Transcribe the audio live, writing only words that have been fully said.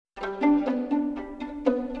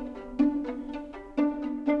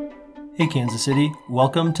Hey Kansas City,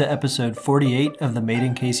 welcome to episode 48 of the Made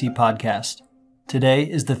in KC podcast. Today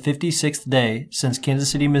is the 56th day since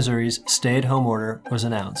Kansas City, Missouri's stay-at-home order was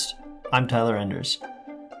announced. I'm Tyler Enders.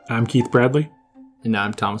 I'm Keith Bradley. And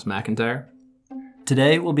I'm Thomas McIntyre.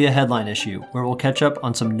 Today will be a headline issue where we'll catch up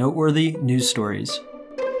on some noteworthy news stories.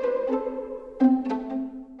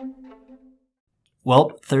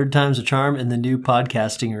 Well, third time's a charm in the new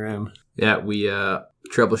podcasting room. Yeah, we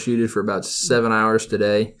troubleshooted for about 7 hours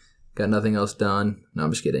today. Got nothing else done. No,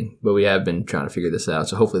 I'm just kidding. But we have been trying to figure this out,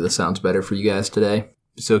 so hopefully this sounds better for you guys today.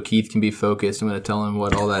 So Keith can be focused. I'm going to tell him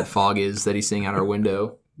what all that fog is that he's seeing out our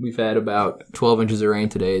window. We've had about 12 inches of rain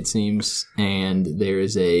today, it seems, and there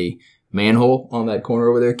is a manhole on that corner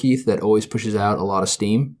over there, Keith, that always pushes out a lot of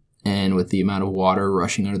steam. And with the amount of water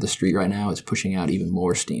rushing under the street right now, it's pushing out even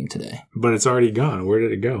more steam today. But it's already gone. Where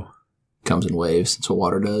did it go? Comes in waves. That's what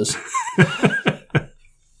water does.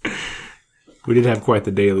 We did have quite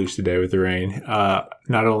the deluge today with the rain.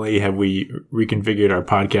 Not only have we reconfigured our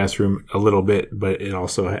podcast room a little bit, but it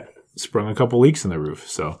also sprung a couple leaks in the roof.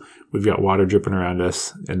 So we've got water dripping around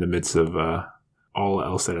us in the midst of all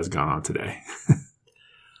else that has gone on today.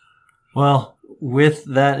 Well, with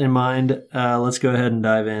that in mind, let's go ahead and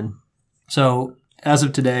dive in. So as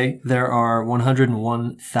of today, there are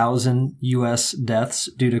 101,000 U.S. deaths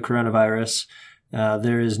due to coronavirus.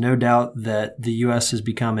 There is no doubt that the U.S. has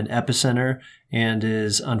become an epicenter and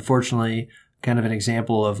is unfortunately kind of an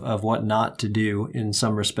example of what not to do in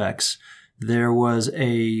some respects. There was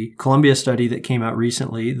a Columbia study that came out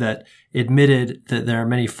recently that admitted that there are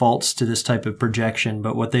many faults to this type of projection,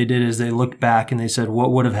 but what they did is they looked back and they said,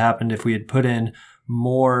 what would have happened if we had put in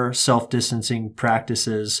more self-distancing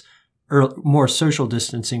practices, or more social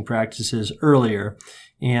distancing practices earlier?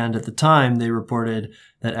 And at the time, they reported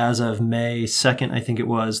that as of May 2nd, I think it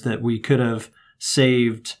was, that we could have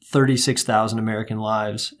saved 36,000 American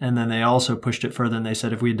lives. And then they also pushed it further and they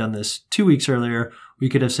said if we had done this 2 weeks earlier, we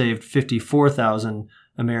could have saved 54,000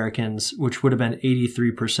 Americans, which would have been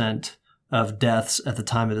 83% of deaths at the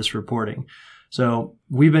time of this reporting. So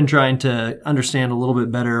we've been trying to understand a little bit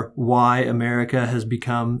better why America has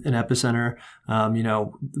become an epicenter.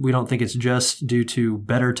 We don't think it's just due to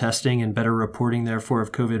better testing and better reporting, therefore,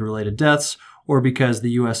 of COVID-related deaths, or because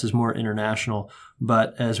the U.S. is more international.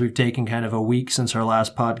 But as we've taken kind of a week since our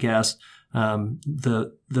last podcast,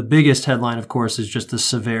 the biggest headline, of course, is just the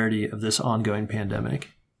severity of this ongoing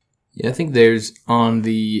pandemic. Yeah, I think there's on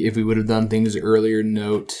the if we would have done things earlier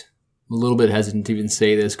note, a little bit hesitant to even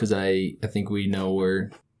say this because I think we know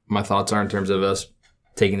where my thoughts are in terms of us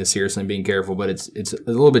taking this seriously and being careful, but it's a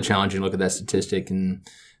little bit challenging to look at that statistic. And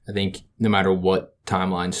I think no matter what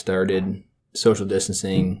timeline started, social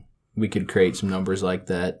distancing, we could create some numbers like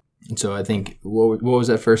that. And so I think, what was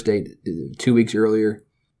that first date? 2 weeks earlier?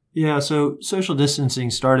 Yeah, so social distancing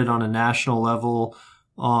started on a national level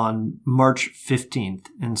on March 15th.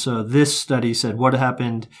 And so this study said what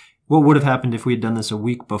would have happened if we had done this a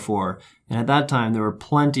week before. And at that time, there were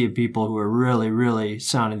plenty of people who were really, really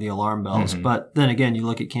sounding the alarm bells. Mm-hmm. But then again, you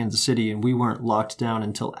look at Kansas City and we weren't locked down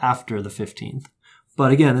until after the 15th.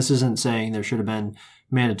 But again, this isn't saying there should have been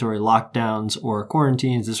mandatory lockdowns or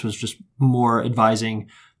quarantines. This was just more advising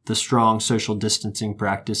the strong social distancing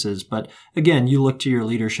practices. But again, you look to your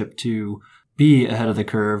leadership to be ahead of the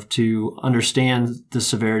curve, to understand the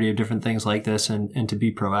severity of different things like this and to be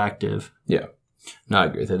proactive. Yeah. No, I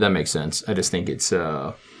agree with that. That makes sense. I just think it's,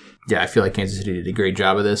 I feel like Kansas City did a great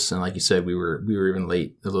job of this. And like you said, we were even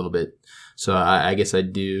late a little bit. So I guess I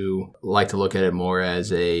do like to look at it more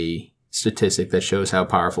as a statistic that shows how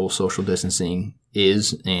powerful social distancing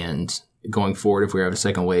is. And going forward, if we have a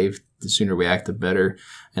second wave, the sooner we act, the better,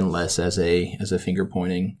 and less as a finger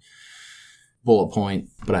pointing bullet point.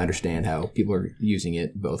 But I understand how people are using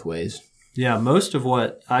it both ways. Yeah, most of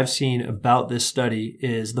what I've seen about this study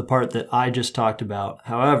is the part that I just talked about.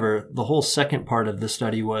 However, the whole second part of the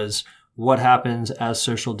study was what happens as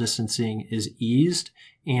social distancing is eased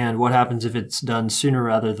and what happens if it's done sooner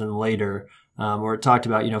rather than later, or it talked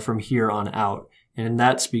about, from here on out. And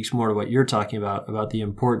that speaks more to what you're talking about the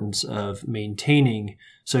importance of maintaining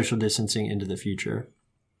social distancing into the future.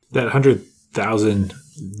 That 100,000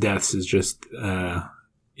 deaths is just,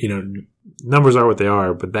 numbers are what they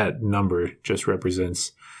are, but that number just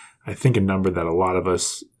represents, I think, a number that a lot of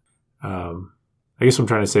us, I guess what I'm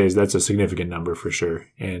trying to say is that's a significant number for sure.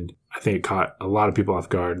 And I think it caught a lot of people off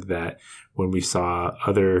guard that when we saw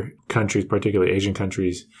other countries, particularly Asian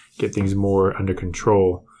countries, get things more under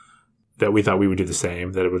control, that we thought we would do the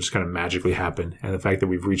same, that it would just kind of magically happen. And the fact that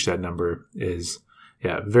we've reached that number is,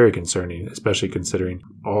 very concerning, especially considering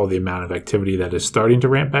all the amount of activity that is starting to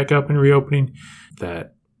ramp back up and reopening,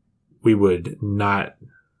 that we would not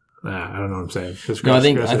I don't know what I'm saying. Just No, I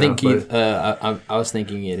think scratch it out, Keith. but- I was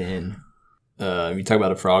thinking it in. You talk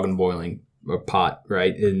about a frog and boiling a pot,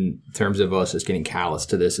 right? In terms of us just getting callous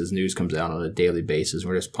to this as news comes out on a daily basis,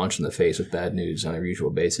 we're just punched in the face with bad news on a usual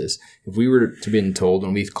basis. If we were to be told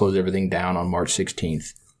when we close everything down on March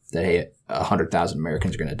 16th that hey, 100,000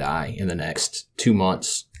 Americans are going to die in the next 2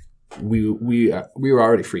 months, we were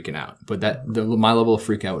already freaking out. But my level of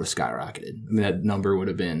freak out would have skyrocketed. I mean, that number would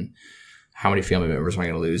have been how many family members am I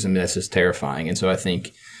going to lose? I mean, that's just terrifying. And so I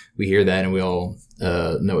think we hear that and we all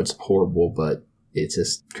know it's horrible, but it's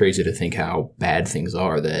just crazy to think how bad things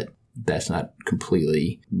are that's not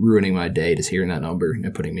completely ruining my day just hearing that number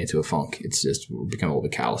and putting me into a funk. It's just we're becoming a little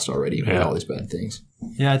bit calloused already with all these bad things.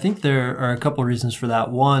 Yeah, I think there are a couple of reasons for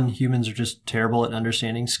that. One, humans are just terrible at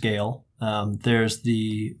understanding scale. There's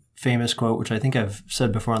the famous quote, which I think I've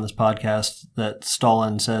said before on this podcast, that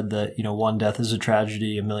Stalin said that, one death is a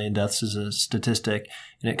tragedy, 1 million deaths is a statistic.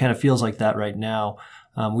 And it kind of feels like that right now.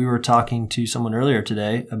 We were talking to someone earlier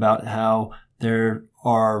today about how there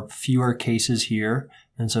are fewer cases here.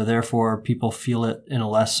 And so therefore people feel it in a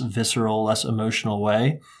less visceral, less emotional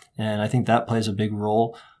way. And I think that plays a big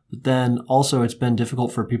role. But then also it's been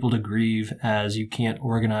difficult for people to grieve as you can't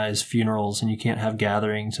organize funerals and you can't have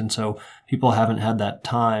gatherings. And so people haven't had that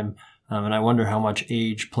time. And I wonder how much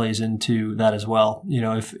age plays into that as well.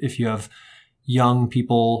 If you have young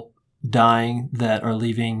people dying that are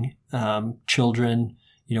leaving children,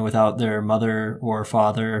 without their mother or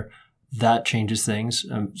father, that changes things.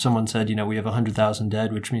 Someone said, we have 100,000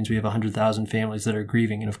 dead, which means we have 100,000 families that are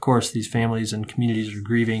grieving. And of course, these families and communities are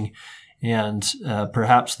grieving. And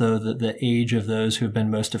perhaps, though, the age of those who have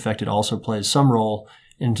been most affected also plays some role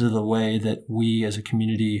into the way that we as a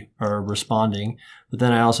community are responding. But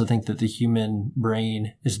then I also think that the human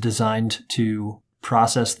brain is designed to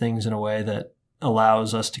process things in a way that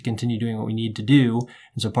allows us to continue doing what we need to do.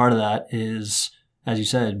 And so part of that is, as you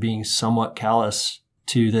said, being somewhat callous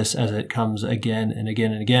to this as it comes again and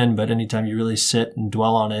again and again. But anytime you really sit and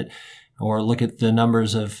dwell on it or look at the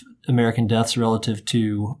numbers of American deaths relative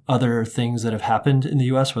to other things that have happened in the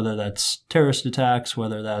U.S., whether that's terrorist attacks,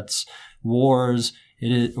 whether that's wars,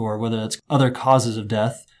 or whether that's other causes of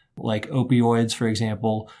death, like opioids, for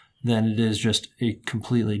example, then it is just a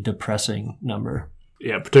completely depressing number.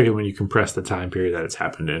 Yeah, particularly when you compress the time period that it's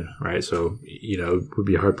happened in, right? So, it would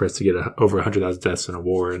be hard pressed to get over 100,000 deaths in a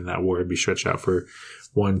war, and that war would be stretched out for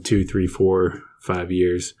 1, 2, 3, 4, 5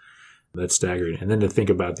 years. That's staggering. And then to think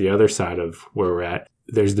about the other side of where we're at,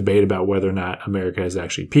 there's debate about whether or not America has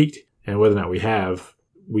actually peaked, and whether or not we have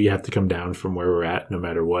to come down from where we're at no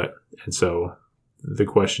matter what. And so the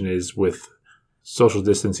question is, with social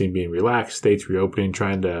distancing being relaxed, states reopening,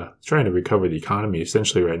 trying to recover the economy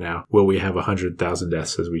essentially right now, will we have 100,000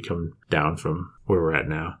 deaths as we come down from where we're at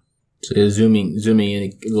now? So zooming in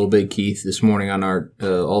a little bit, Keith, this morning on our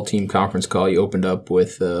all-team conference call, you opened up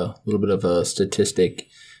with a little bit of a statistic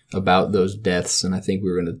about those deaths, and I think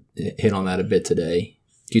we were going to hit on that a bit today.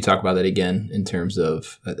 Can you talk about that again in terms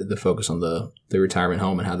of the focus on the retirement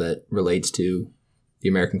home and how that relates to the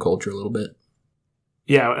American culture a little bit?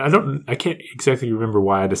 Yeah, I can't exactly remember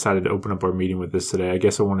why I decided to open up our meeting with this today. I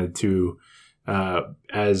guess I wanted to,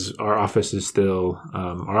 as our office is still,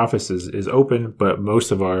 our office is open, but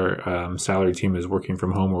most of our salary team is working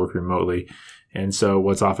from home or working remotely. And so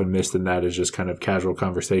what's often missed in that is just kind of casual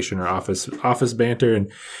conversation or office banter and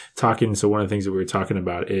talking. So one of the things that we were talking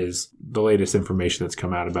about is the latest information that's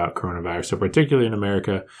come out about coronavirus. So particularly in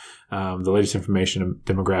America, the latest information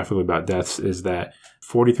demographically about deaths is that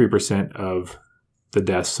 43% of the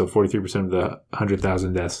deaths, so 43% of the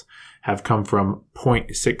 100,000 deaths, have come from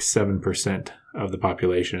 0.67% of the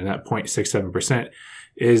population. And that 0.67%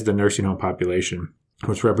 is the nursing home population,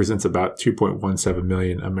 which represents about 2.17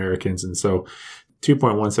 million Americans. And so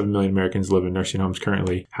 2.17 million Americans live in nursing homes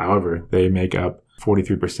currently. However, they make up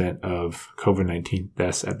 43% of COVID-19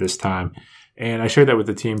 deaths at this time. And I shared that with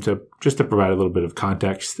the team to provide a little bit of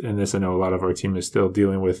context in this. I know a lot of our team is still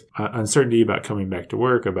dealing with uncertainty about coming back to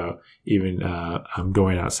work, about even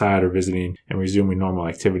going outside or visiting and resuming normal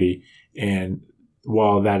activity. And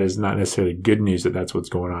while that is not necessarily good news that that's what's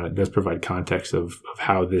going on, it does provide context of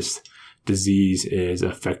how this disease is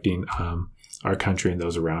affecting our country and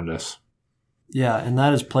those around us. Yeah, and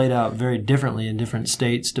that has played out very differently in different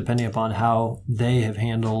states depending upon how they have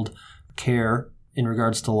handled care in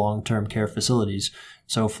regards to long-term care facilities.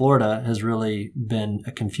 So Florida has really been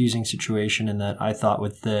a confusing situation in that I thought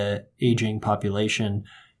with the aging population,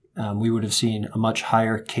 we would have seen a much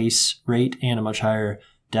higher case rate and a much higher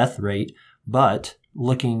death rate. But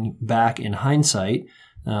looking back in hindsight,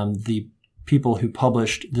 the people who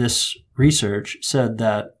published this research said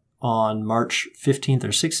that on March 15th or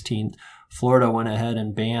 16th, Florida went ahead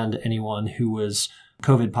and banned anyone who was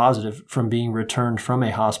COVID positive from being returned from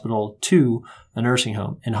a hospital to a nursing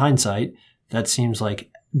home. In hindsight, that seems like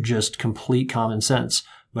just complete common sense.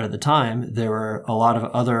 But at the time, there were a lot of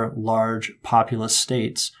other large populous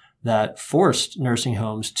states that forced nursing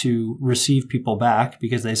homes to receive people back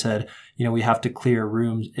because they said, we have to clear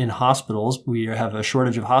rooms in hospitals. We have a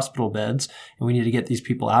shortage of hospital beds, and we need to get these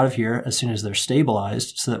people out of here as soon as they're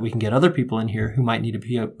stabilized so that we can get other people in here who might need to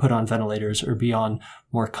be put on ventilators or be on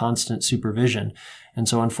more constant supervision. And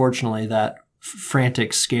so unfortunately, that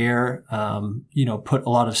frantic scare, put a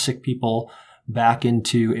lot of sick people back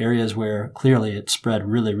into areas where clearly it spread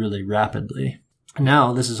really, really rapidly.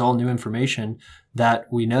 Now, this is all new information that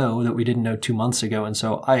we know that we didn't know 2 months ago. And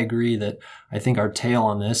so I agree that I think our tail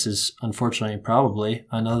on this is unfortunately probably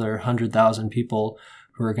another 100,000 people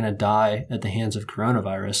who are going to die at the hands of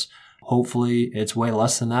coronavirus. Hopefully it's way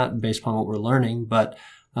less than that based upon what we're learning. But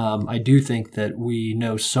I do think that we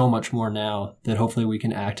know so much more now that hopefully we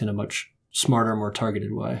can act in a much smarter, more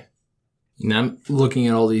targeted way. And I'm looking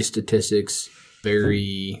at all these statistics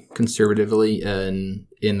very conservatively, and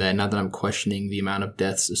in that, not that I'm questioning the amount of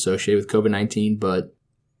deaths associated with COVID-19, but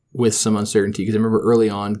with some uncertainty. Because I remember early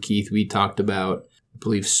on, Keith, we talked about, I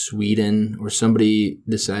believe, Sweden, where somebody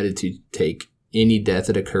decided to take any death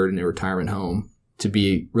that occurred in a retirement home to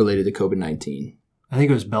be related to COVID-19. I think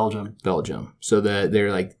it was Belgium. So that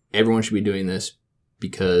they're like, everyone should be doing this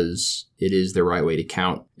because it is the right way to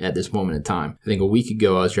count at this moment in time. I think a week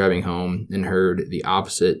ago, I was driving home and heard the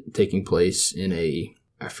opposite taking place in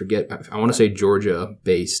I want to say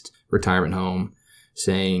Georgia-based retirement home,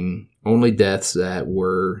 saying only deaths that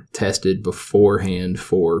were tested beforehand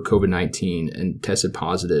for COVID-19 and tested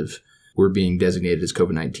positive were being designated as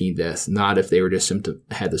COVID-19 deaths, not if they were just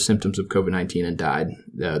had the symptoms of COVID-19 and died.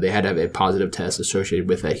 They had to have a positive test associated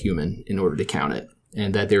with that human in order to count it,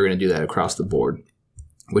 and that they were going to do that across the board,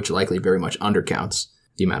 which likely very much undercounts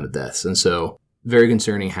the amount of deaths. And so very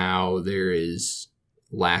concerning how there is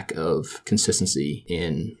lack of consistency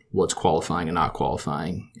in what's qualifying and not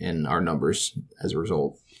qualifying, and our numbers as a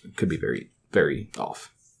result could be very, very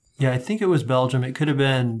off. Yeah, I think it was Belgium. It could have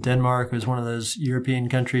been Denmark. It was one of those European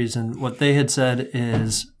countries. And what they had said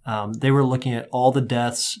is they were looking at all the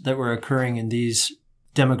deaths that were occurring in these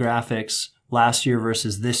demographics last year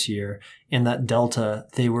versus this year, and that delta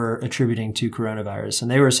they were attributing to coronavirus.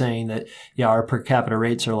 And they were saying that, our per capita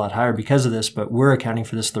rates are a lot higher because of this, but we're accounting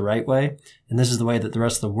for this the right way. And this is the way that the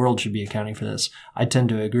rest of the world should be accounting for this. I tend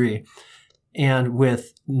to agree. And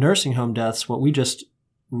with nursing home deaths, what we just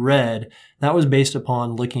read, that was based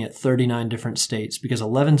upon looking at 39 different states, because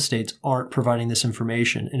 11 states aren't providing this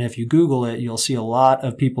information. And if you Google it, you'll see a lot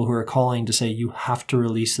of people who are calling to say you have to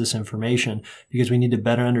release this information because we need to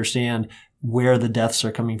better understand where the deaths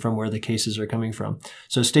are coming from, where the cases are coming from.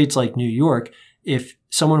 So states like New York, if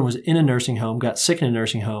someone was in a nursing home, got sick in a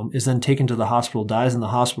nursing home, is then taken to the hospital, dies in the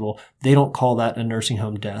hospital, they don't call that a nursing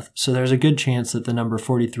home death. So there's a good chance that the number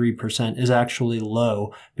 43% is actually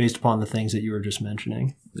low based upon the things that you were just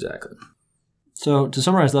mentioning. Exactly. So to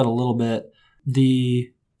summarize that a little bit,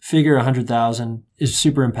 the figure 100,000 is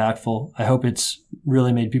super impactful. I hope it's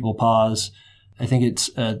really made people pause. I think it's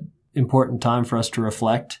an important time for us to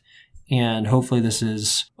reflect. And hopefully this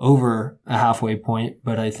is over a halfway point,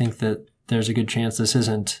 but I think that there's a good chance this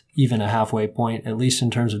isn't even a halfway point, at least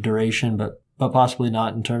in terms of duration, but possibly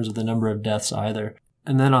not in terms of the number of deaths either.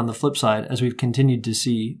 And then on the flip side, as we've continued to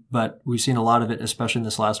see, but we've seen a lot of it, especially in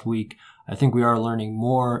this last week, I think we are learning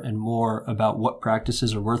more and more about what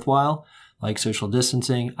practices are worthwhile, like social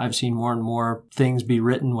distancing. I've seen more and more things be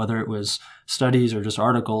written, whether it was studies or just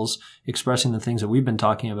articles expressing the things that we've been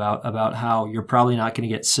talking about how you're probably not going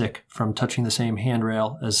to get sick from touching the same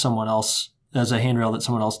handrail as someone else, as a handrail that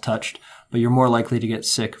someone else touched, but you're more likely to get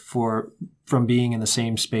sick from being in the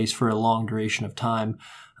same space for a long duration of time.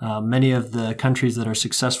 Many of the countries that are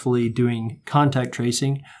successfully doing contact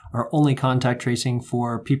tracing are only contact tracing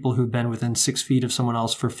for people who've been within 6 feet of someone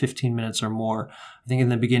else for 15 minutes or more. I think in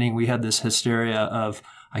the beginning we had this hysteria of,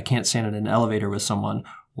 I can't stand in an elevator with someone,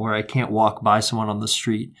 or I can't walk by someone on the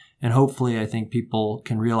street. And hopefully I think people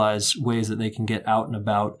can realize ways that they can get out and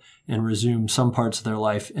about and resume some parts of their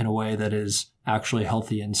life in a way that is actually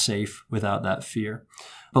healthy and safe without that fear.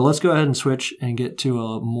 But let's go ahead and switch and get to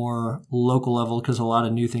a more local level, because a lot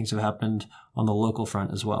of new things have happened on the local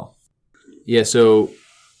front as well. Yeah, so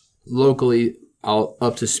locally,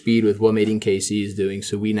 up to speed with what Made in KC is doing.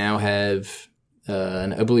 So we now have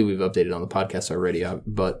and I believe we've updated on the podcast already,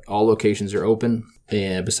 but all locations are open,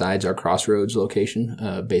 and besides our Crossroads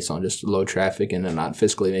location, based on just low traffic and not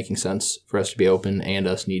fiscally making sense for us to be open, and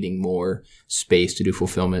us needing more space to do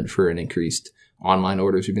fulfillment for an increased online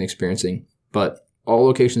orders we've been experiencing. But all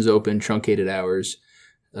locations open, truncated hours,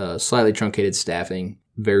 slightly truncated staffing,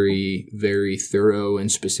 very, very thorough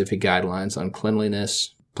and specific guidelines on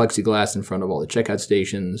cleanliness, plexiglass in front of all the checkout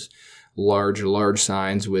stations, large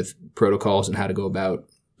signs with protocols and how to go about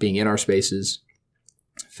being in our spaces.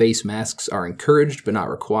 Face masks are encouraged but not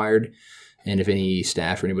required. And if any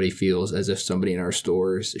staff or anybody feels as if somebody in our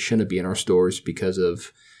stores shouldn't be in our stores because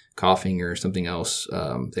of coughing or something else,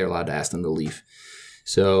 they're allowed to ask them to leave.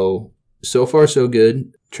 So far so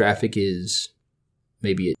good. Traffic is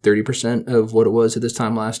maybe at 30% of what it was at this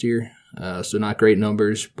time last year. So not great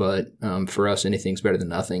numbers, but for us, anything's better than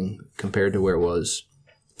nothing compared to where it was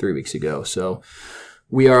 3 weeks ago. So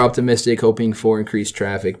we are optimistic, hoping for increased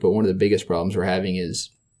traffic. But one of the biggest problems we're having is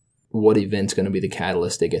what event's going to be the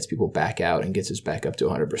catalyst that gets people back out and gets us back up to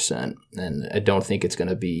 100%. And I don't think it's going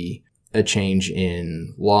to be a change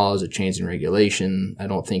in laws, a change in regulation. I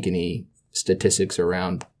don't think any statistics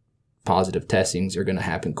around positive testings are going to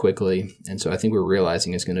happen quickly. And so I think we're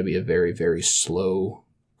realizing it's going to be a very, very slow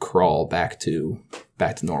crawl back to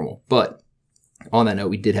normal. But on that note,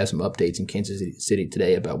 we did have some updates in Kansas City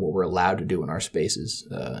today about what we're allowed to do in our spaces.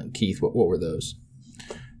 Keith, what were those?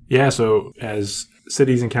 Yeah, so as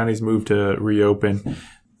cities and counties move to reopen,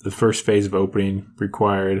 the first phase of opening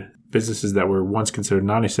required businesses that were once considered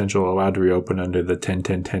non-essential allowed to reopen under the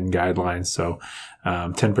 10-10-10 guidelines. So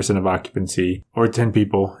 10% of occupancy or 10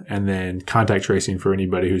 people, and then contact tracing for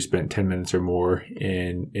anybody who spent 10 minutes or more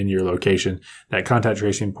in your location. That contact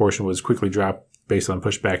tracing portion was quickly dropped based on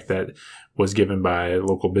pushback that was given by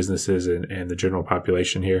local businesses and the general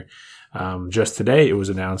population here. Just today, it was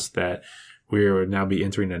announced that we will now be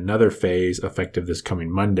entering another phase effective this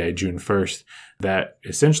coming Monday, June 1st, that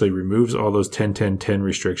essentially removes all those 10-10-10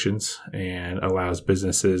 restrictions and allows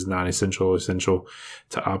businesses, non-essential, essential,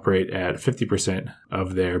 to operate at 50%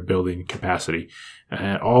 of their building capacity.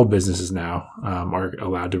 And all businesses now are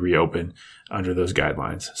allowed to reopen under those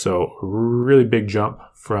guidelines. So really big jump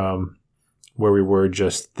from where we were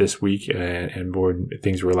just this week, and more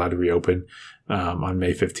things were allowed to reopen on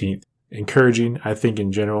May 15th. Encouraging, I think,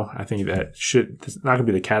 in general. I think it's not going to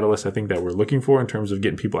be the catalyst I think that we're looking for in terms of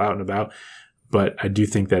getting people out and about, but I do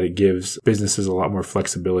think that it gives businesses a lot more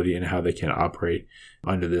flexibility in how they can operate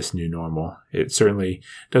under this new normal. It certainly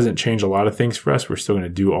doesn't change a lot of things for us. We're still going to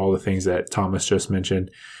do all the things that Thomas just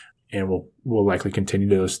mentioned, and we'll likely continue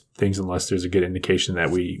those things unless there's a good indication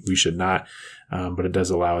that we should not. But it does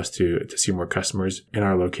allow us to see more customers in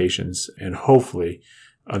our locations and hopefully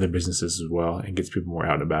other businesses as well, and gets people more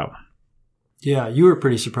out and about. Yeah, you were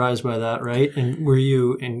pretty surprised by that, right? And were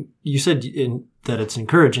you? And you said that it's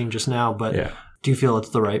encouraging just now, but yeah. Do you feel it's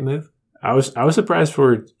the right move? I was surprised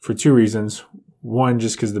for two reasons. One,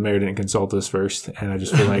 just because the mayor didn't consult us first, and I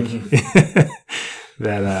just feel like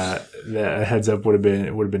that a heads up would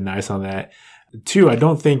have been nice on that. Two, I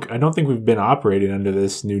don't think we've been operating under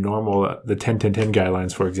this new normal, the 10-10-10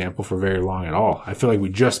 guidelines, for example, for very long at all. I feel like we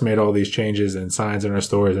just made all these changes and signs in our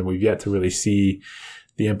stores, and we've yet to really see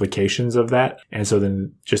the implications of that. And so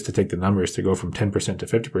then just to take the numbers to go from 10% to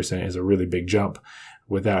 50% is a really big jump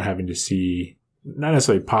without having to see not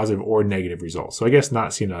necessarily positive or negative results. So I guess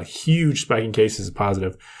not seeing a huge spike in cases is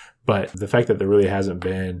positive, but the fact that there really hasn't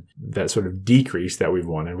been that sort of decrease that we've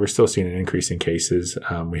wanted, we're still seeing an increase in cases.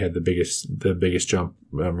 We had the biggest jump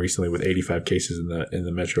recently with 85 cases in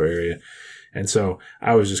the metro area. And so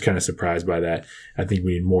I was just kind of surprised by that. I think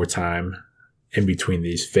we need more time in between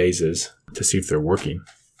these phases to see if they're working.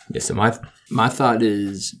 Yeah, so my thought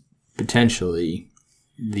is potentially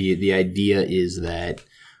the idea is that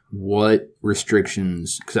what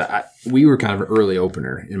restrictions, because we were kind of an early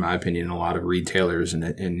opener, in my opinion, in a lot of retailers and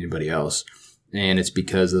anybody else. And it's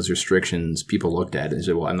because those restrictions, people looked at it and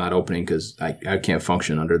said, well, I'm not opening because I can't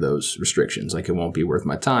function under those restrictions. Like, it won't be worth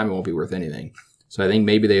my time. It won't be worth anything. So I think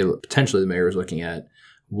maybe potentially the mayor is looking at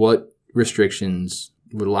what restrictions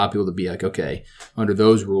would allow people to be like, okay, under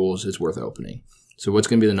those rules, it's worth opening. So what's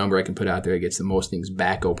going to be the number I can put out there that gets the most things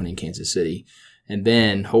back open in Kansas City? And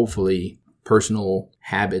then hopefully personal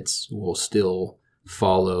habits will still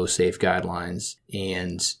follow safe guidelines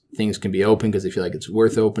and things can be open because they feel like it's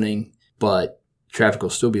worth opening, but traffic will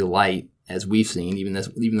still be light, as we've seen, even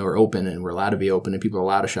though we're open and we're allowed to be open and people are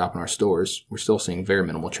allowed to shop in our stores, we're still seeing very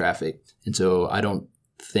minimal traffic. And so I don't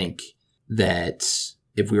think that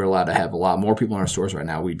if we were allowed to have a lot more people in our stores right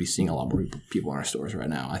now, we'd be seeing a lot more people in our stores right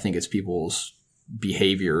now. I think it's people's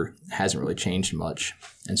behavior hasn't really changed much.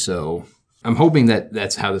 And so I'm hoping that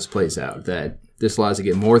that's how this plays out, that this allows to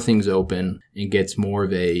get more things open and gets more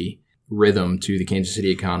of a rhythm to the Kansas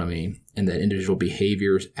City economy, and that individual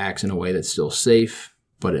behaviors acts in a way that's still safe,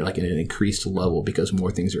 but at an increased level because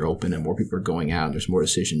more things are open and more people are going out and there's more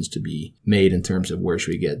decisions to be made in terms of where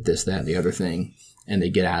should we get this, that, and the other thing. And they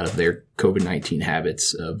get out of their COVID-19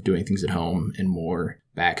 habits of doing things at home and more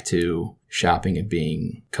back to shopping and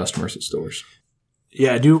being customers at stores.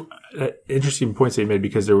 Yeah, I do. Interesting points that you made,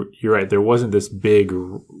 because you're right. There wasn't this big,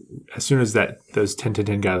 as soon as those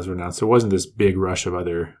 10-10-10 guidelines were announced, there wasn't this big rush of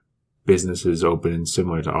other businesses open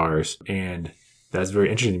similar to ours. And that's very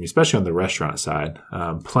interesting to me, especially on the restaurant side.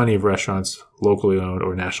 Plenty of restaurants, locally owned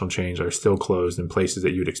or national chains, are still closed in places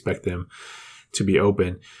that you would expect them to be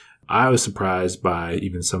open. I was surprised by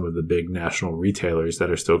even some of the big national retailers that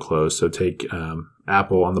are still closed. So take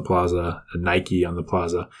Apple on the plaza, Nike on the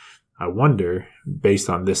plaza. I wonder, based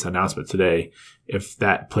on this announcement today, if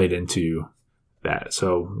that played into that.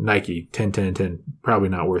 So Nike, 10-10-10, probably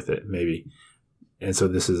not worth it, maybe. And so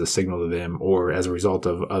this is a signal to them, or as a result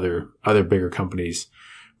of other bigger companies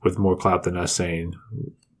with more clout than us saying,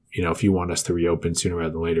 if you want us to reopen sooner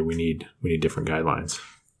rather than later, we need different guidelines.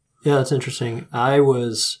 Yeah, that's interesting. I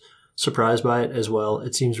was surprised by it as well.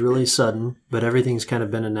 It seems really sudden, but everything's kind of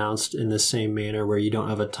been announced in this same manner where you don't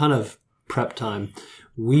have a ton of prep time.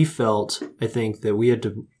 We felt, I think, that we had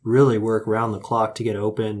to really work around the clock to get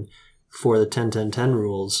open for the 10-10-10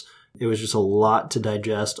 rules. It was just a lot to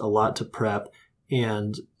digest, a lot to prep.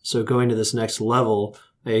 And so going to this next level,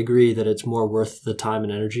 I agree that it's more worth the time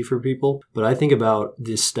and energy for people. But I think about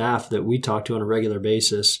the staff that we talk to on a regular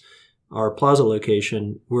basis. Our plaza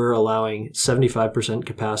location, we're allowing 75%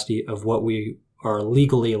 capacity of what we are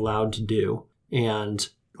legally allowed to do. And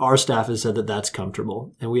our staff has said that that's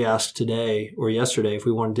comfortable. And we asked today or yesterday if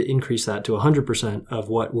we wanted to increase that to 100% of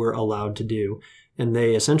what we're allowed to do. And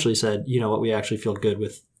they essentially said, you know what, we actually feel good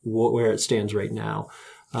with where it stands right now.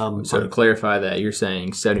 So to clarify that, you're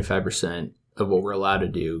saying 75% of what we're allowed to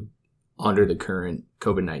do under the current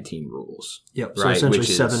COVID-19 rules. Yep. So right? essentially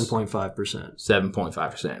 7.5%.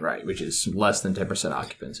 7.5%, right, which is less than 10%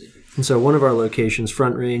 occupancy. And so one of our locations,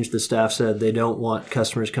 Front Range, the staff said they don't want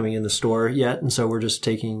customers coming in the store yet. And so we're just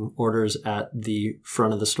taking orders at the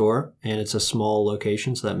front of the store. And it's a small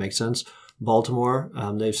location, so that makes sense. Baltimore,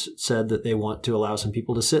 they've said that they want to allow some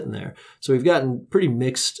people to sit in there. So we've gotten pretty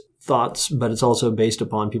mixed thoughts, but it's also based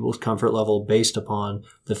upon people's comfort level, based upon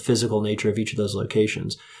the physical nature of each of those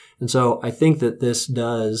locations. And so I think that this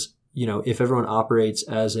does, if everyone operates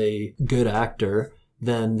as a good actor,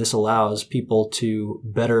 then this allows people to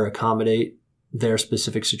better accommodate their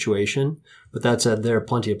specific situation. But that said, there are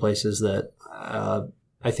plenty of places that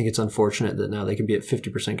I think it's unfortunate that now they can be at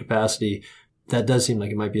 50% capacity. That does seem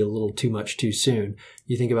like it might be a little too much too soon.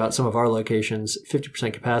 You think about some of our locations,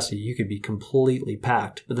 50% capacity, you could be completely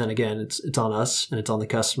packed. But then again, it's on us and it's on the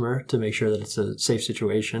customer to make sure that it's a safe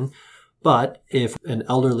situation. But if an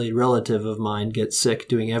elderly relative of mine gets sick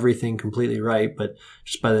doing everything completely right, but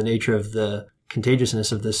just by the nature of the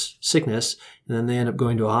contagiousness of this sickness, and then they end up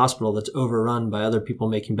going to a hospital that's overrun by other people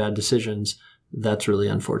making bad decisions, that's really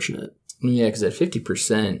unfortunate. Yeah, because at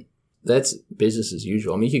 50%, that's business as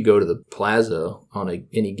usual. I mean, you could go to the plaza on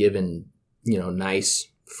any given, nice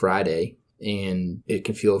Friday, and it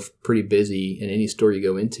can feel pretty busy, and any store you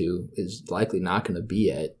go into is likely not going to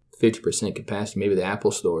be at 50% capacity, maybe the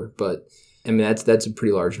Apple store. But I mean, that's a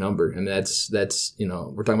pretty large number. I mean, that's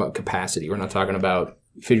we're talking about capacity. We're not talking about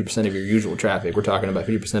 50% of your usual traffic. We're talking about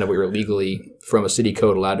 50% of what you're legally from a city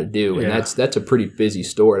code allowed to do. And that's a pretty busy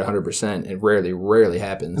store at 100%. It rarely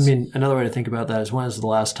happens. I mean, another way to think about that is, when is the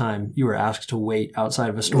last time you were asked to wait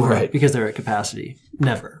outside of a store because they're at capacity?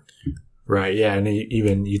 Never. Right. Yeah. And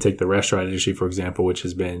even you take the restaurant industry, for example, which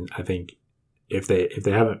has been, I think, if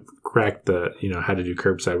they haven't cracked the, how to do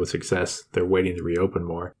curbside with success, they're waiting to reopen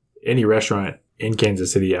more. Any restaurant in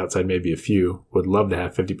Kansas City, outside maybe a few, would love to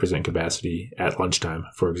have 50% capacity at lunchtime,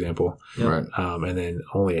 for example. Yep. Right. And then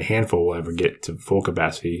only a handful will ever get to full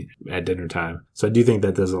capacity at dinner time. So I do think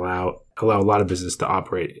that does allow a lot of business to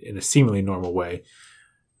operate in a seemingly normal way,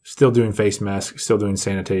 still doing face masks, still doing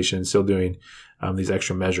sanitation, still doing these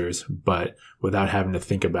extra measures, but without having to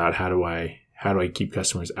think about how do I keep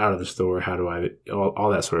customers out of the store? How do I all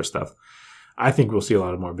that sort of stuff? I think we'll see a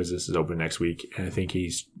lot of more businesses open next week, and I think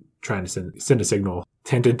he's trying to send a signal.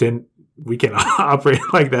 10-10, we can't operate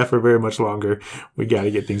like that for very much longer. We got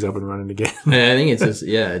to get things up and running again. I think it's just,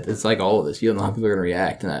 it's like all of this. You don't know how people are going to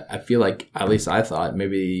react. And I feel like, at least I thought,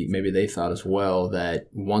 maybe they thought as well, that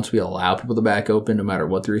once we allow people to back open, no matter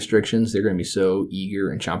what the restrictions, they're going to be so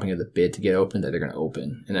eager and chomping at the bit to get open that they're going to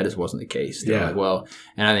open. And that just wasn't the case. They're like, well,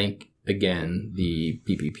 and I think again, the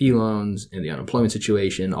PPP loans and the unemployment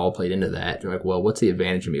situation all played into that. They're like, well, what's the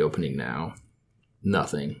advantage of me opening now?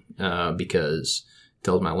 Nothing, because it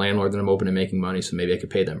tells my landlord that I'm open and making money, so maybe I could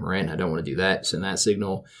pay them rent. I don't want to do that. Send that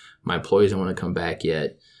signal. My employees don't want to come back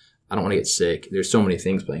yet. I don't want to get sick. There's so many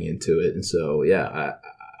things playing into it. And so, yeah,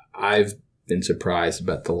 I've been surprised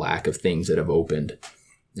about the lack of things that have opened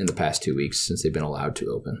in the past 2 weeks since they've been allowed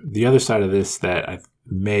to open. The other side of this that I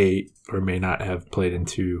may or may not have played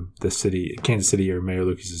into the Kansas City or Mayor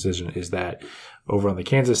Lukey's decision is that over on the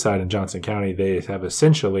Kansas side in Johnson County, they have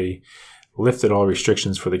essentially lifted all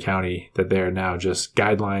restrictions for the county, that they are now just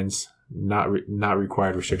guidelines, not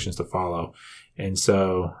required restrictions to follow. And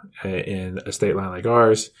so in a state line like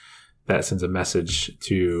ours, that sends a message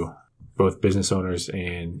to both business owners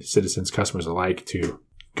and citizens, customers alike, to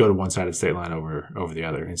go to one side of the state line over the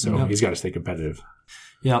other. And so he's got to stay competitive.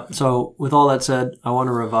 Yeah. So with all that said, I want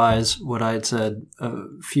to revise what I had said a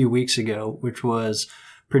few weeks ago, which was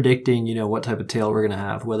predicting, what type of tail we're going to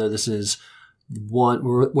have, whether this is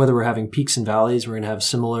whether we're having peaks and valleys, we're going to have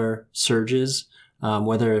similar surges,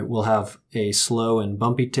 whether we'll have a slow and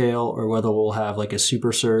bumpy tail or whether we'll have like a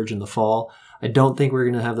super surge in the fall. I don't think we're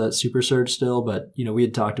going to have that super surge still, but, we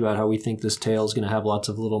had talked about how we think this tail is going to have lots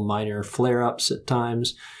of little minor flare-ups at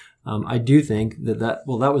times. I do think that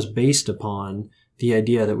was based upon the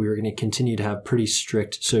idea that we were going to continue to have pretty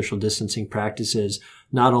strict social distancing practices,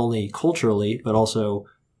 not only culturally, but also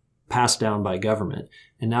passed down by government.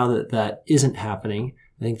 And now that that isn't happening,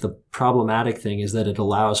 I think the problematic thing is that it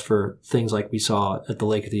allows for things like we saw at the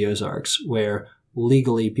Lake of the Ozarks, where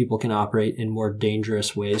legally people can operate in more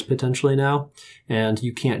dangerous ways potentially now. And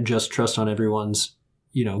you can't just trust on everyone's,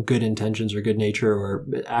 good intentions or good nature or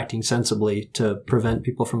acting sensibly to prevent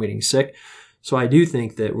people from getting sick. So I do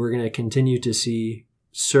think that we're going to continue to see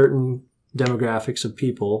certain demographics of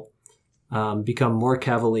people become more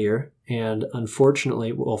cavalier. And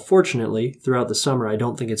fortunately, throughout the summer, I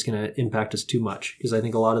don't think it's going to impact us too much, because I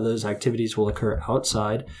think a lot of those activities will occur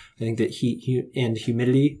outside. I think that heat and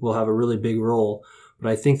humidity will have a really big role.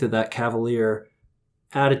 But I think that cavalier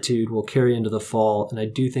attitude will carry into the fall. And I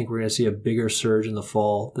do think we're going to see a bigger surge in the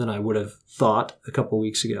fall than I would have thought a couple of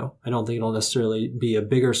weeks ago. I don't think it'll necessarily be a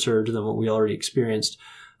bigger surge than what we already experienced.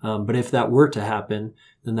 But if that were to happen,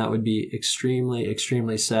 then that would be extremely,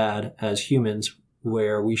 extremely sad as humans,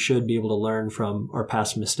 where we should be able to learn from our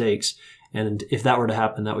past mistakes. And if that were to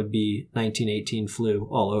happen, that would be 1918 flu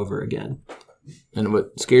all over again. And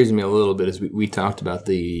what scares me a little bit is we talked about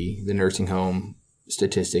the nursing home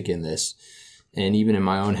statistic in this. And even in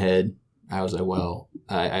my own head, I was like, well,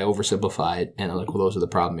 I oversimplify it. And I'm like, well, those are the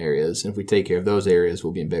problem areas. And if we take care of those areas,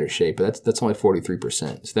 we'll be in better shape. But that's only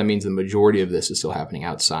 43%. So that means the majority of this is still happening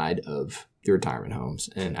outside of the retirement homes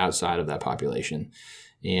and outside of that population.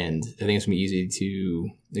 And I think it's going to be easy to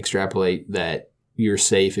extrapolate that you're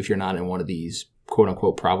safe if you're not in one of these quote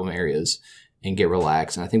unquote problem areas and get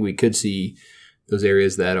relaxed. And I think we could see those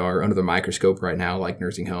areas that are under the microscope right now, like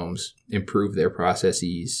nursing homes, improve their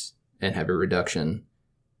processes and have a reduction.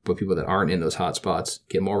 But people that aren't in those hot spots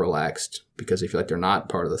get more relaxed because they feel like they're not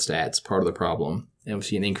part of the stats, part of the problem. And we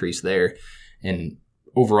see an increase there. And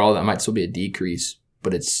overall, that might still be a decrease,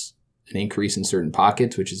 but it's an increase in certain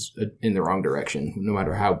pockets, which is in the wrong direction, no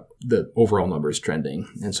matter how the overall number is trending.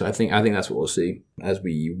 And so I think that's what we'll see as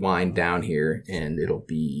we wind down here, and it'll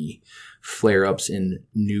be flare-ups in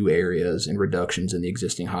new areas and reductions in the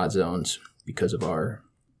existing hot zones because of our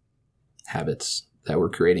habits that we're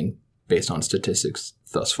creating based on statistics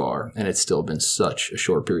thus far. And it's still been such a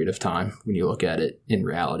short period of time when you look at it in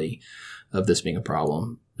reality of this being a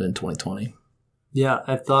problem in 2020. Yeah,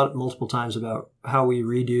 I've thought multiple times about how we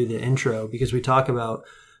redo the intro, because we talk about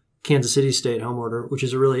Kansas City stay-at-home order, which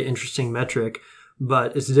is a really interesting metric,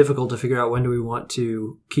 but it's difficult to figure out when do we want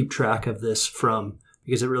to keep track of this from,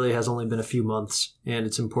 because it really has only been a few months. And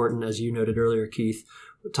it's important, as you noted earlier, Keith,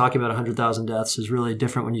 talking about 100,000 deaths is really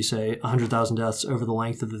different when you say 100,000 deaths over the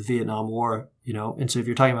length of the Vietnam War, And so if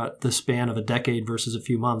you're talking about the span of a decade versus a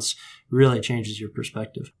few months, it really changes your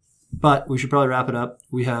perspective. But we should probably wrap it up.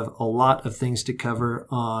 We have a lot of things to cover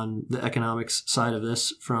on the economics side of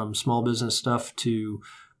this, from small business stuff to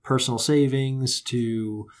personal savings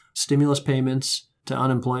to stimulus payments to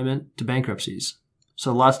unemployment to bankruptcies.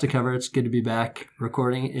 So lots to cover. It's good to be back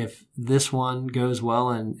recording. If this one goes well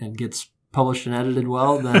and gets published and edited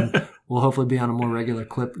well, then we'll hopefully be on a more regular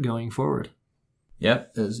clip going forward.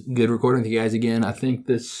 Yep, it was good recording with you guys again. I think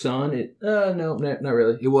the sun, no, not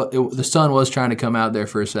really. The sun was trying to come out there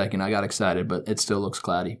for a second. I got excited, but it still looks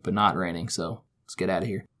cloudy, but not raining. So let's get out of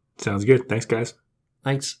here. Sounds good. Thanks, guys.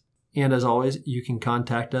 Thanks. And as always, you can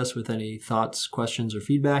contact us with any thoughts, questions, or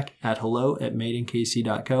feedback at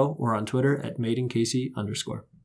hello@madeinkc.co or on Twitter at madeinkc_.